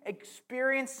you've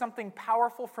experienced something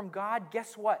powerful from God,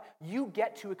 guess what? You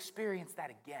get to experience that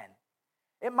again.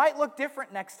 It might look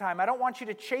different next time. I don't want you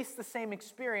to chase the same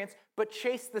experience, but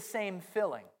chase the same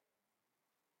filling.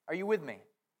 Are you with me?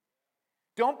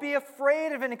 Don't be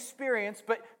afraid of an experience,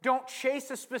 but don't chase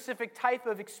a specific type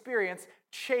of experience.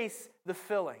 Chase the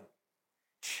filling.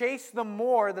 Chase the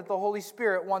more that the Holy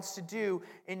Spirit wants to do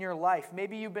in your life.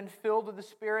 Maybe you've been filled with the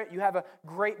Spirit. You have a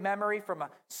great memory from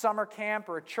a summer camp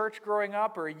or a church growing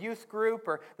up or a youth group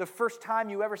or the first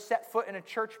time you ever set foot in a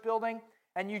church building.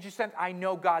 And you just said, I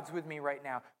know God's with me right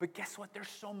now. But guess what? There's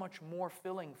so much more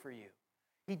filling for you.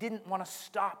 He didn't want to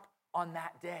stop on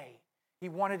that day. He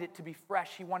wanted it to be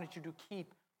fresh. He wanted you to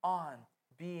keep on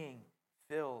being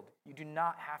filled. You do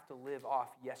not have to live off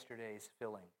yesterday's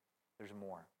filling. There's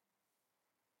more.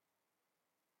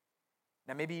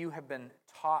 Now, maybe you have been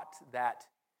taught that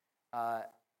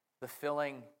the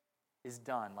filling is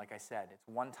done. Like I said, it's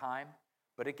one time,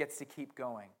 but it gets to keep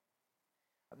going.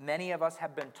 Many of us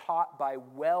have been taught by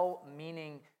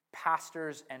well-meaning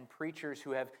pastors and preachers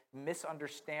who have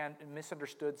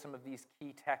misunderstood some of these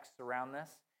key texts around this.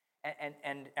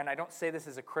 And I don't say this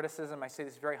as a criticism, I say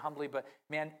this very humbly, but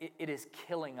man, it is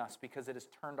killing us because it has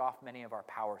turned off many of our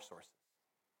power sources.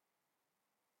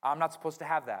 I'm not supposed to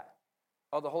have that.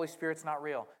 Oh, the Holy Spirit's not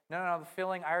real. No, the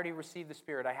filling, I already received the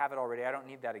Spirit. I have it already. I don't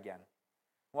need that again.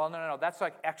 Well, no, that's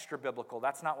like extra biblical.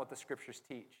 That's not what the Scriptures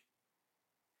teach.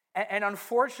 And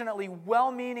unfortunately,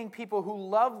 well-meaning people who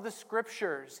love the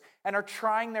Scriptures and are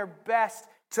trying their best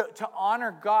to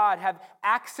honor God have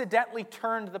accidentally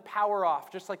turned the power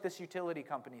off, just like this utility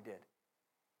company did.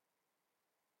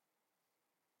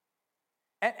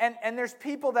 And there's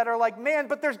people that are like, man,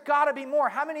 but there's got to be more.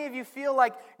 How many of you feel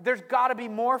like there's got to be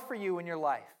more for you in your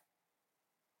life?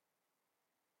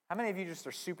 How many of you just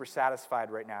are super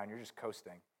satisfied right now and you're just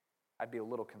coasting? I'd be a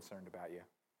little concerned about you.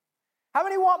 How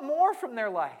many want more from their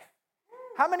life?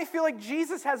 How many feel like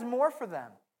Jesus has more for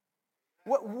them?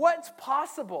 What's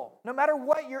possible? No matter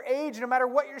what your age, no matter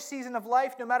what your season of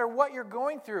life, no matter what you're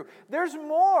going through, there's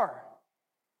more.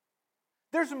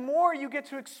 There's more you get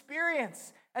to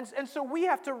experience. And so we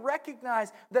have to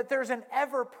recognize that there's an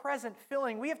ever-present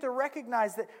filling. We have to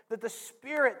recognize that the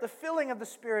Spirit, the filling of the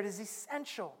Spirit is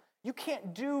essential. You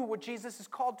can't do what Jesus has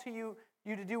called to you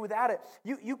to do without it.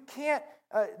 You can't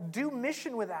do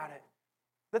mission without it.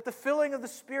 That the filling of the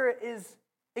Spirit is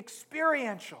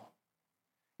experiential.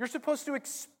 You're supposed to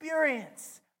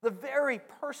experience the very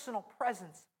personal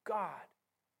presence of God.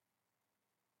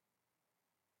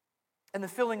 And the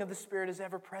filling of the Spirit is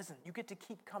ever present. You get to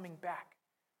keep coming back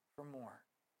for more.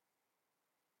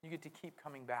 You get to keep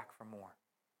coming back for more.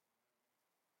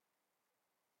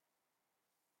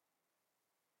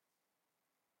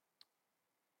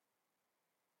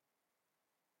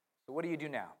 So what do you do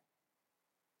now?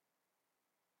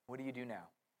 What do you do now?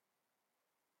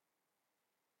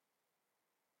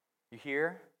 You're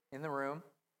here in the room.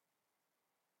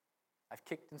 I've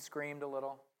kicked and screamed a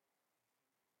little.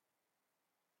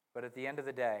 But at the end of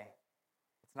the day,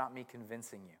 it's not me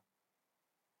convincing you.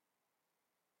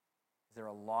 Is there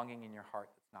a longing in your heart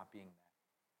that's not being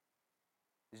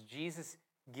met? Is Jesus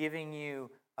giving you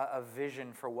a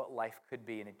vision for what life could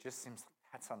be, and it just seems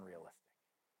like that's unrealistic?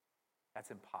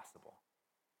 That's impossible.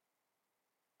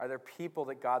 Are there people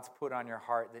that God's put on your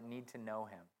heart that need to know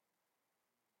Him,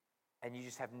 and you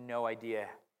just have no idea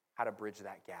how to bridge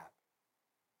that gap?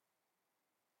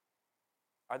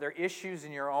 Are there issues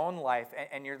in your own life,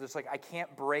 and you're just like, I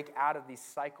can't break out of these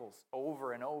cycles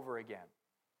over and over again?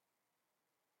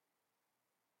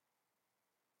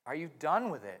 Are you done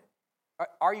with it?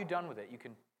 Are you done with it? You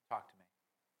can talk to me.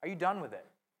 Are you done with it?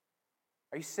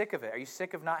 Are you sick of it? Are you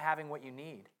sick of not having what you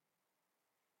need?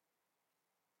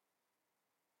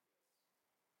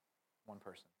 One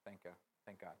person. Thank God.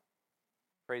 Thank God.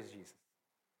 Praise Jesus.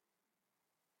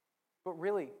 But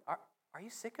really, are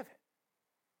you sick of it?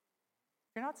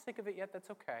 If you're not sick of it yet, that's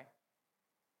okay.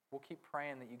 We'll keep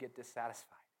praying that you get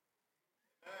dissatisfied.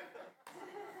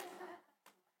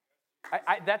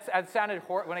 That sounded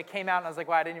horrible when it came out, and I was like,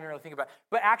 wow, I didn't even really think about it.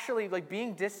 But actually, like,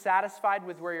 being dissatisfied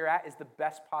with where you're at is the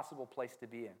best possible place to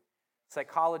be in.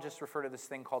 Psychologists refer to this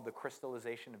thing called the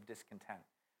crystallization of discontent.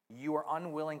 You are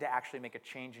unwilling to actually make a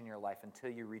change in your life until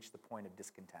you reach the point of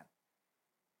discontent.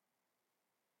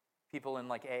 People in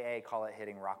like AA call it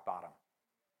hitting rock bottom.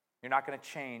 You're not going to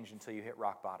change until you hit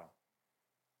rock bottom,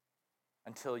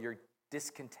 until your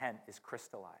discontent is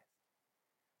crystallized.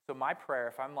 So my prayer,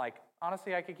 if I'm like,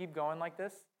 honestly, I could keep going like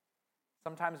this,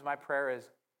 sometimes my prayer is,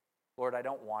 Lord, I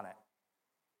don't want it.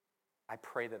 I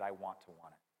pray that I want to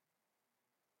want it.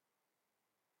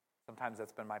 Sometimes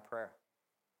that's been my prayer.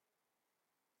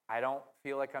 I don't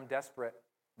feel like I'm desperate.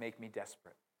 Make me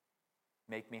desperate.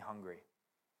 Make me hungry.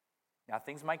 Now,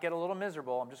 things might get a little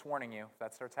miserable. I'm just warning you if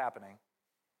that starts happening.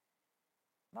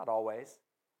 Not always.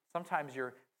 Sometimes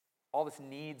you're all this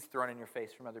needs thrown in your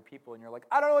face from other people, and you're like,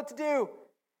 I don't know what to do.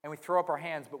 And we throw up our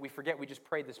hands, but we forget we just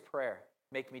prayed this prayer.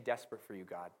 Make me desperate for you,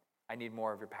 God. I need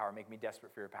more of your power. Make me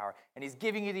desperate for your power. And He's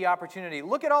giving you the opportunity.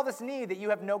 Look at all this need that you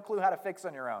have no clue how to fix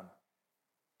on your own.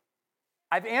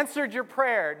 I've answered your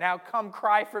prayer. Now come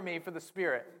cry for me for the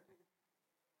Spirit.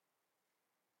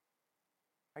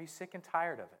 Are you sick and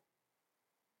tired of it?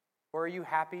 Or are you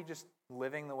happy just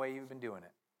living the way you've been doing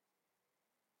it?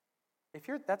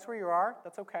 If that's where you are,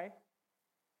 that's okay.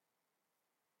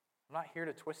 I'm not here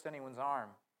to twist anyone's arm.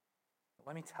 But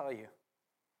let me tell you,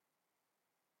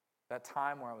 that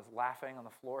time where I was laughing on the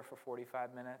floor for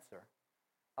 45 minutes, or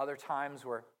other times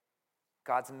where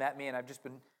God's met me and I've just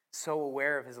been so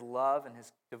aware of His love and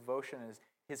His devotion and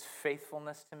His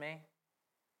faithfulness to me,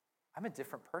 I'm a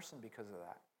different person because of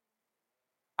that.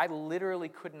 I literally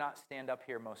could not stand up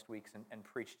here most weeks and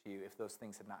preach to you if those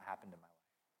things had not happened in my life.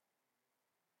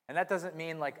 And that doesn't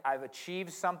mean like I've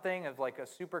achieved something of like a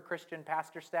super Christian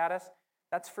pastor status.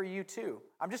 That's for you too.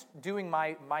 I'm just doing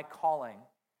my calling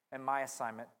and my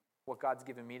assignment, what God's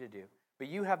given me to do. But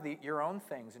you have your own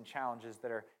things and challenges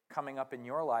that are coming up in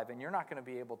your life, and you're not going to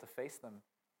be able to face them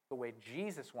the way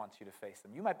Jesus wants you to face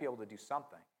them. You might be able to do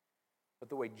something, but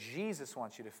the way Jesus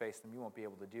wants you to face them, you won't be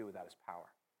able to do without His power.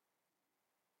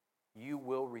 you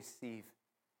will receive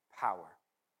power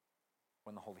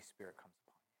when the Holy Spirit comes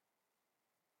upon you.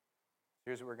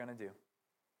 Here's what we're going to do.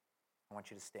 I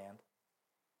want you to stand.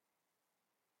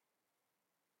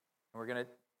 And we're going to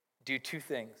do two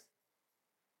things.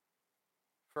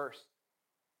 First,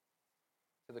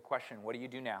 to the question, what do you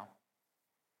do now?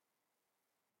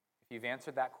 If you've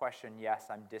answered that question, yes,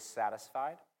 I'm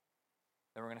dissatisfied,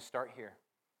 then we're going to start here.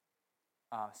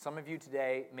 Some of you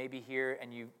today may be here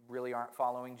and you really aren't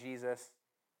following Jesus.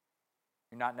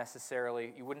 You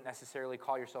wouldn't necessarily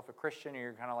call yourself a Christian, or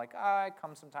you're kind of like, I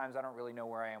come sometimes, I don't really know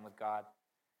where I am with God.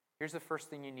 Here's the first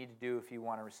thing you need to do if you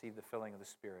want to receive the filling of the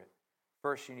Spirit.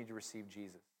 First, you need to receive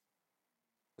Jesus.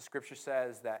 The scripture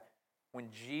says that when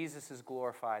Jesus is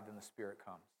glorified, then the Spirit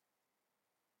comes.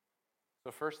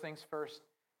 So first things first,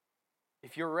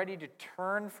 if you're ready to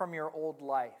turn from your old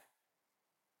life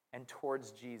and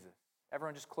towards Jesus,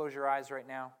 everyone just close your eyes right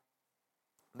now.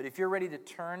 But if you're ready to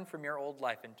turn from your old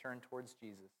life and turn towards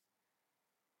Jesus,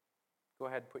 go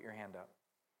ahead and put your hand up.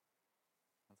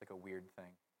 That's like a weird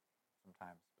thing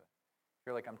sometimes. But if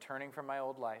you're like, I'm turning from my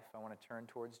old life, I want to turn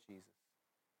towards Jesus.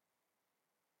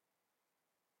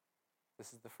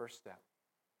 This is the first step.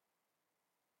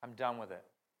 I'm done with it.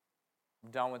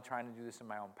 I'm done with trying to do this in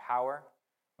my own power,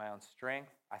 my own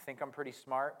strength. I think I'm pretty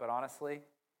smart, but honestly,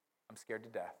 I'm scared to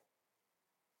death.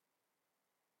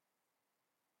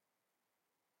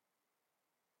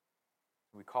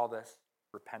 We call this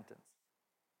repentance.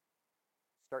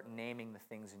 Start naming the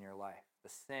things in your life. The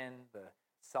sin, the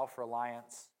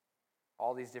self-reliance,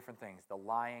 all these different things. The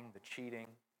lying, the cheating,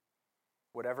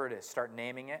 whatever it is. Start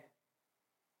naming it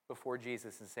before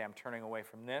Jesus and say, I'm turning away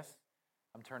from this.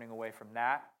 I'm turning away from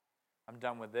that. I'm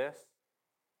done with this.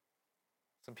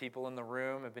 Some people in the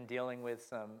room have been dealing with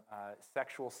some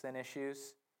sexual sin issues.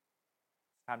 It's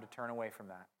time to turn away from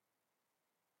that.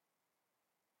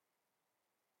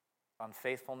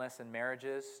 Unfaithfulness in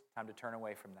marriages, time to turn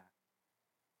away from that.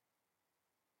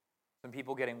 Some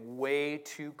people getting way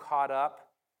too caught up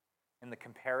in the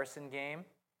comparison game.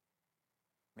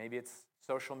 Maybe it's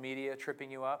social media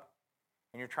tripping you up,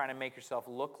 and you're trying to make yourself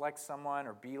look like someone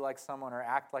or be like someone or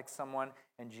act like someone,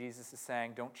 and Jesus is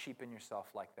saying, don't cheapen yourself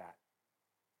like that.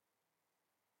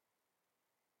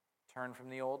 Turn from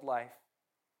the old life.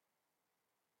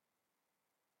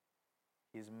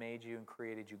 He has made you and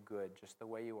created you good just the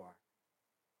way you are.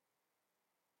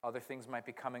 Other things might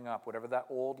be coming up. Whatever that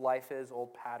old life is,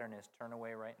 old pattern is, turn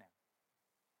away right now.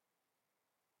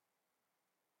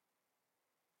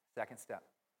 Second step.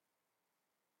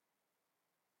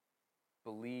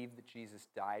 Believe that Jesus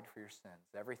died for your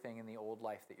sins. Everything in the old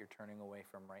life that you're turning away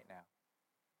from right now.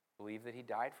 Believe that he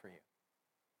died for you.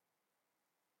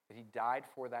 That he died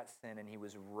for that sin and he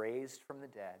was raised from the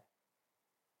dead.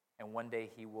 And one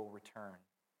day he will return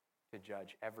to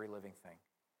judge every living thing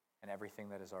and everything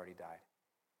that has already died.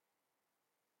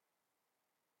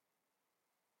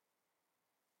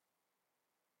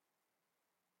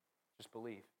 Just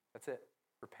believe. That's it.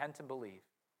 Repent and believe.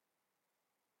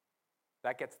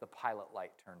 That gets the pilot light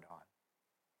turned on.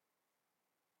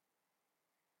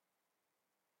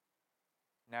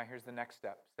 Now here's the next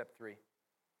step, step 3. If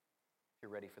you're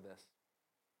ready for this.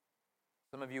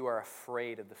 Some of you are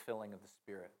afraid of the filling of the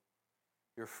Spirit.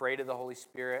 You're afraid of the Holy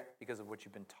Spirit because of what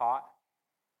you've been taught,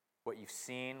 what you've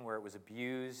seen, where it was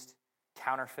abused,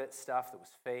 counterfeit stuff that was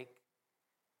fake.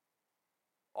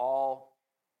 All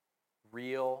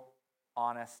real,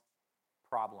 honest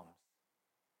problems.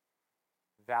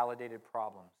 Validated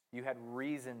problems. You had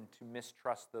reason to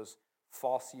mistrust those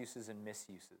false uses and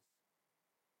misuses.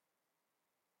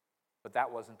 But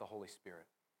that wasn't the Holy Spirit.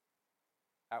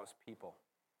 That was people.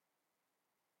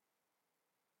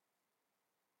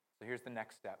 So here's the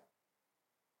next step.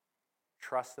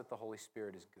 Trust that the Holy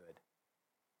Spirit is good.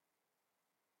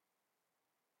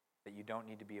 That you don't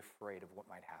need to be afraid of what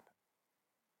might happen.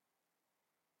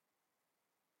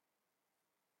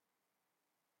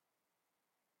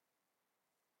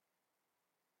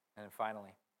 And then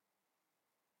finally,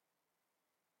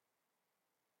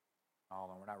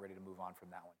 we're not ready to move on from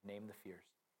that one. Name the fears.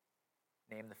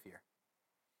 Name the fear.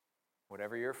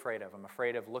 Whatever you're afraid of. I'm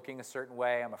afraid of looking a certain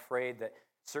way. I'm afraid that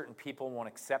certain people won't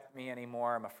accept me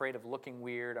anymore. I'm afraid of looking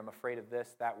weird. I'm afraid of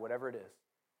this, that, whatever it is.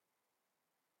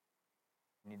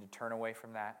 You need to turn away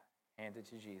from that. Hand it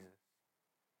to Jesus.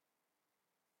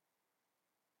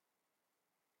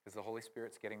 Because the Holy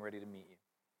Spirit's getting ready to meet you.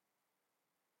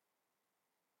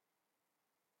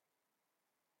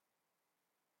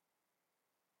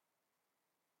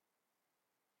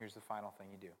 Here's the final thing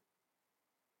you do.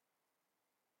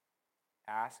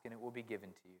 Ask and it will be given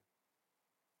to you.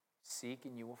 Seek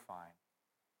and you will find.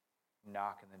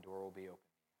 Knock and the door will be open.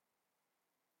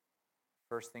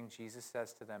 first thing Jesus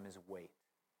says to them is wait.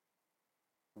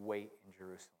 Wait in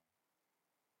Jerusalem.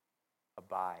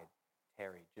 Abide,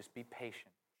 tarry. Just be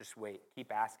patient. Just wait.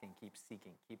 Keep asking, keep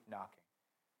seeking, keep knocking.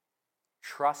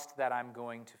 Trust that I'm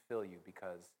going to fill you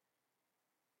because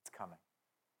it's coming.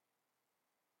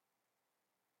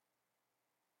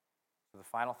 So the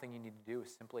final thing you need to do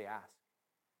is simply ask.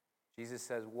 Jesus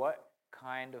says, what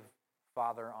kind of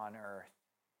father on earth?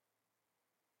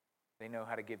 They know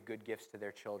how to give good gifts to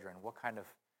their children. What kind of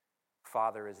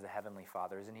father is the heavenly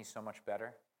Father? Isn't he so much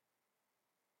better?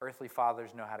 Earthly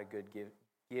fathers know how to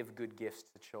give good gifts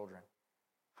to children.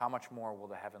 How much more will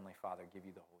the heavenly Father give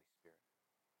you the Holy Spirit?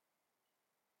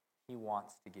 He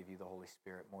wants to give you the Holy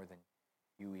Spirit more than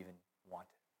you even want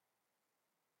it.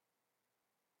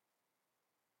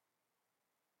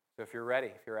 So if you're ready,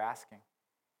 if you're asking,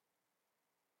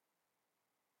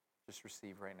 just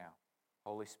receive right now.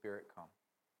 Holy Spirit, come.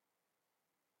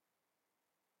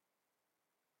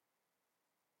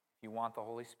 If you want the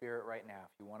Holy Spirit right now,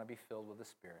 if you want to be filled with the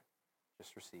Spirit,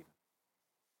 just receive Him.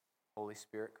 Holy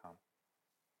Spirit, come.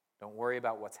 Don't worry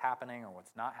about what's happening or what's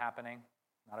not happening.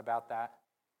 Not about that.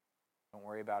 Don't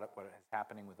worry about what is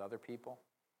happening with other people.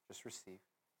 Just receive.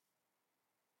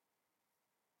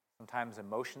 Sometimes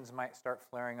emotions might start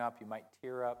flaring up. You might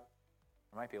tear up.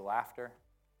 There might be laughter.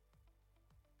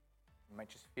 You might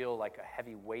just feel like a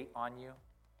heavy weight on you.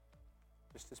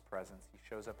 Just His presence. He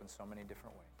shows up in so many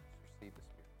different ways. Just receive the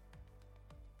Spirit.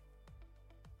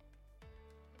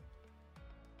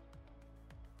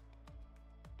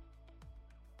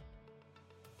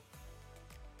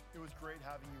 It was great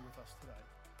having you with us today.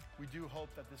 We do hope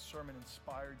that this sermon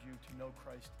inspired you to know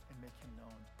Christ and make Him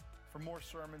known. For more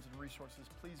sermons and resources,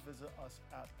 please visit us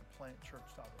at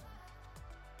theplantchurch.org.